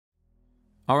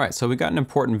All right, so we got an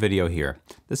important video here.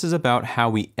 This is about how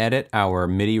we edit our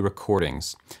MIDI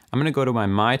recordings. I'm gonna go to my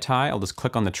MIDI, I'll just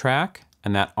click on the track,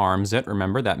 and that arms it.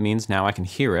 Remember, that means now I can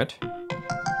hear it.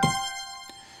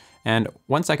 And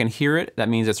once I can hear it, that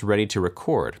means it's ready to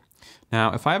record.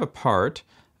 Now, if I have a part,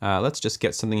 let's just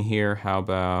get something here. How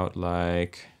about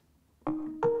like...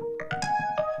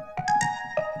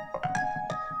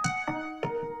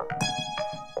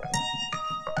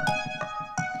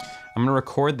 I'm gonna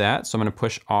record that, so I'm gonna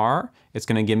push R. It's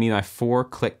gonna give me my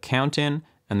 4-click count in,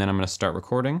 and then I'm gonna start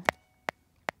recording.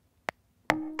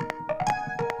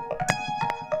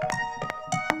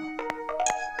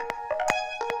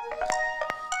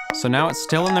 So now it's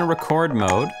still in the record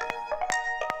mode.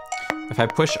 If I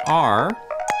push R,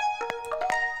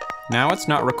 now it's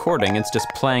not recording, it's just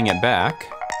playing it back.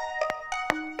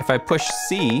 If I push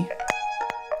C,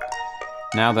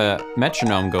 now the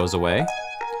metronome goes away,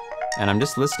 and I'm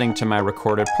just listening to my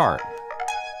recorded part.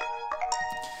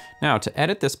 Now, to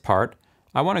edit this part,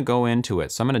 I want to go into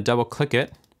it. So I'm going to double click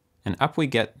it, and up we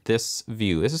get this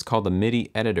view. This is called the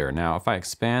MIDI editor. Now, if I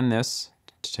expand this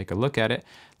to take a look at it,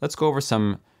 let's go over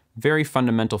some very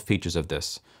fundamental features of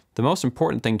this. The most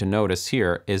important thing to notice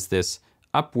here is this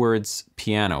upwards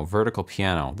piano, vertical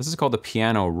piano. This is called the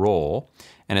piano roll,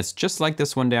 and it's just like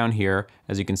this one down here.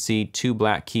 As you can see, 2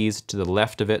 black keys to the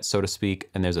left of it, so to speak,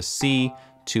 and there's a C,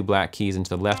 2 black keys, and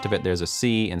to the left of it there's a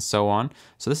C, and so on.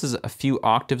 So this is a few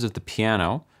octaves of the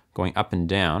piano going up and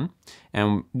down,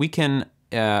 and we can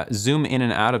zoom in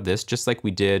and out of this just like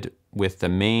we did with the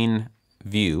main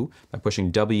view by pushing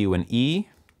W and E,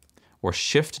 or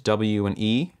Shift W and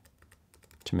E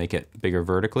to make it bigger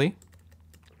vertically.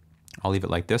 I'll leave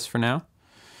it like this for now.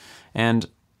 And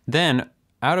then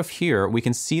out of here we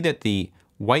can see that the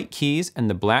white keys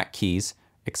and the black keys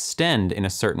extend in a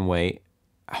certain way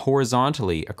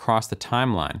horizontally across the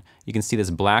timeline. You can see this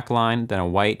black line, then a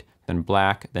white, then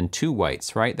black, then 2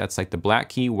 whites, right? That's like the black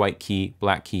key, white key,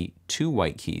 black key, 2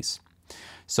 white keys.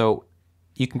 So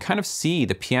you can kind of see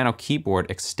the piano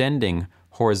keyboard extending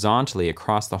horizontally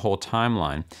across the whole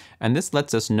timeline. And this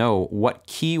lets us know what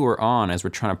key we're on as we're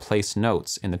trying to place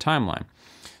notes in the timeline.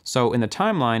 So in the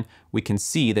timeline, we can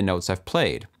see the notes I've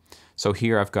played. So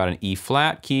here I've got an E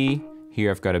flat key,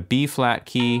 here I've got a B flat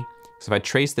key. So if I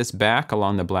trace this back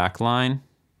along the black line,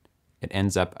 it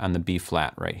ends up on the B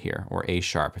flat right here, or A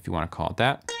sharp if you want to call it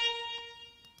that.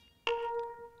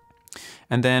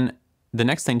 And then the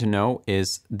next thing to know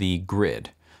is the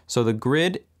grid. So the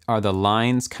grid are the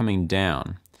lines coming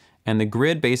down, and the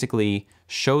grid basically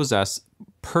shows us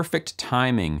perfect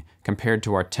timing compared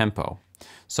to our tempo.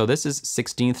 So this is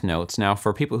 16th notes. Now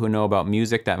for people who know about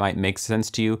music, that might make sense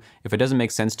to you. If it doesn't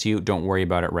make sense to you, don't worry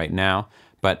about it right now.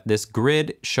 But this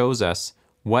grid shows us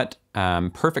what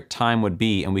perfect time would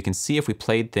be, and we can see if we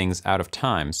played things out of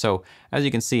time. So as you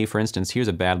can see, for instance, here's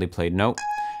a badly played note.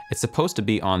 It's supposed to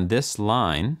be on this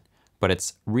line, but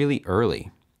it's really early.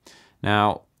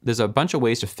 Now, there's a bunch of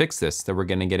ways to fix this that we're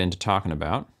going to get into talking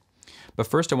about. But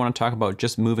first I want to talk about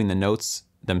just moving the notes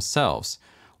themselves.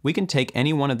 We can take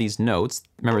any one of these notes.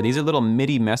 Remember, these are little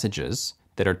MIDI messages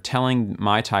that are telling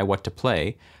MIDI what to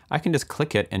play. I can just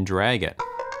click it and drag it.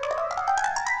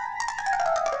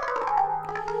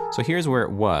 So here's where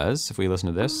it was, if we listen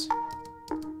to this.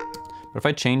 But if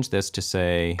I change this to,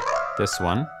 say, this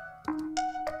one,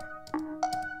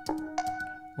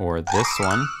 or this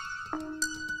one,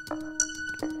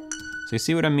 so you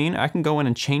see what I mean? I can go in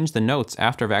and change the notes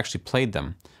after I've actually played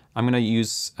them. I'm gonna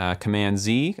use Command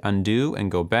Z, undo, and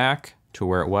go back to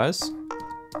where it was.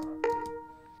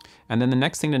 And then the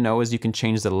next thing to know is you can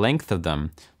change the length of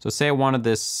them. So say I wanted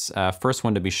this first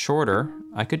one to be shorter,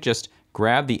 I could just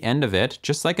grab the end of it,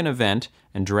 just like an event,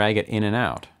 and drag it in and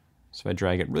out. So I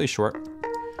drag it really short.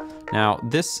 Now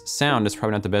this sound is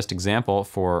probably not the best example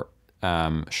for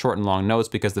short and long notes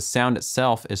because the sound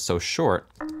itself is so short.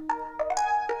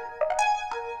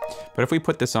 But if we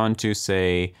put this onto,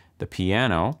 say, the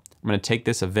piano, I'm going to take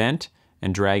this event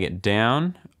and drag it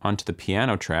down onto the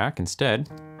piano track instead.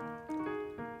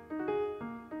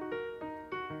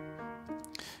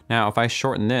 Now if I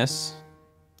shorten this,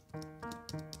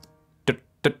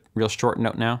 real short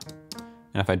note now,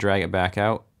 and if I drag it back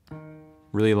out,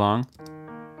 really long,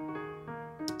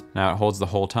 now it holds the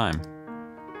whole time.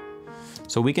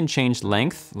 So we can change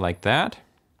length like that.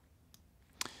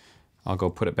 I'll go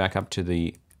put it back up to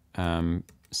the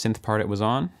synth part it was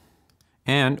on.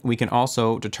 And we can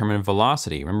also determine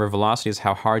velocity. Remember, velocity is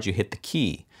how hard you hit the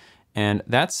key. And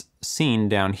that's seen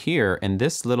down here in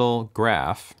this little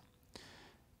graph.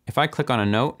 If I click on a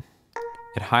note,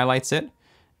 it highlights it,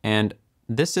 and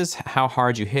this is how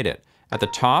hard you hit it. At the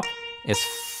top is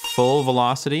full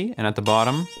velocity, and at the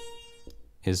bottom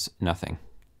is nothing.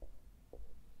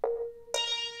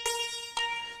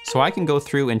 So I can go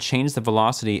through and change the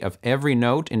velocity of every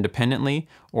note independently,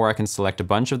 or I can select a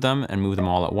bunch of them and move them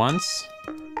all at once.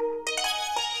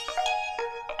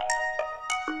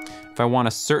 If I want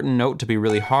a certain note to be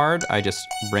really hard, I just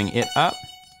bring it up.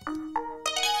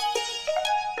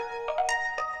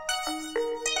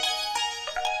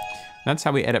 That's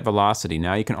how we edit velocity.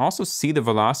 Now you can also see the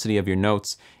velocity of your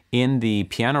notes in the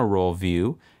piano roll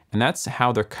view, and that's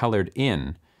how they're colored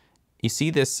in. You see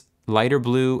this lighter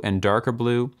blue and darker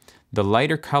blue? The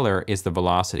lighter color is the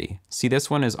velocity. See, this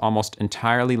one is almost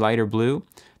entirely lighter blue.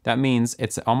 That means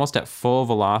it's almost at full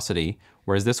velocity,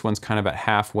 whereas this one's kind of at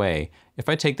halfway. If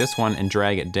I take this one and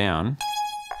drag it down,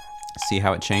 see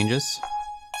how it changes?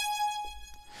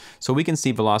 So we can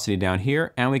see velocity down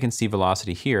here and we can see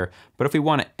velocity here, but if we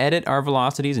want to edit our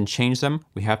velocities and change them,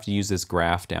 we have to use this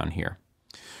graph down here.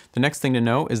 The next thing to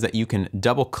know is that you can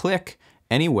double click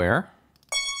anywhere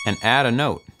and add a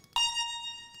note.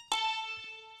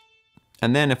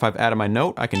 And then if I've added my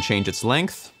note, I can change its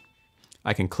length.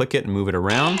 I can click it and move it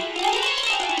around.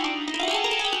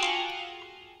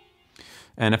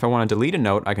 And if I want to delete a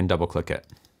note, I can double click it.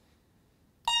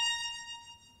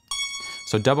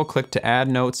 So double click to add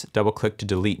notes, double click to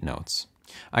delete notes.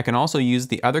 I can also use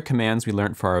the other commands we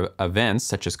learned for our events,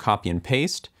 such as copy and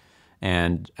paste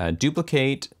and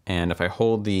duplicate. And if I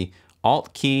hold the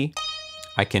Alt key,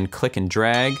 I can click and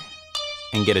drag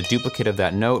and get a duplicate of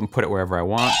that note and put it wherever I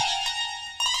want.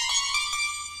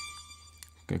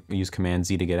 Use Command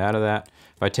Z to get out of that.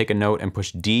 If I take a note and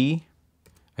push D,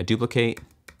 I duplicate.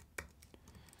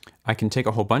 I can take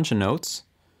a whole bunch of notes,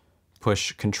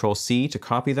 push Control C to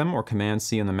copy them, or Command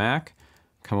C on the Mac,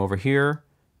 come over here,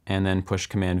 and then push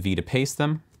Command V to paste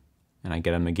them, and I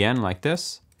get them again like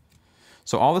this.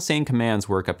 So all the same commands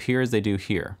work up here as they do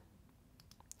here.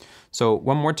 So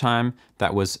one more time,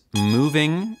 that was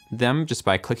moving them just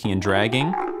by clicking and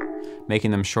dragging,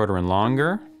 making them shorter and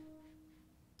longer,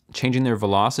 changing their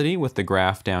velocity with the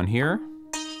graph down here,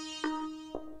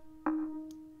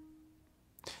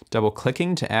 double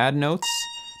clicking to add notes,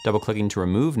 double clicking to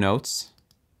remove notes,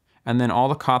 and then all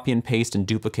the copy and paste and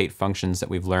duplicate functions that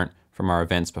we've learned from our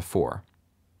events before.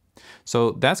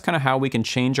 So that's kind of how we can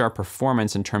change our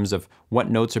performance in terms of what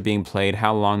notes are being played,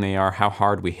 how long they are, how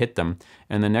hard we hit them.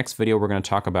 And in the next video, we're going to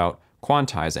talk about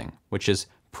quantizing, which is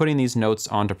putting these notes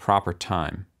onto proper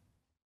time.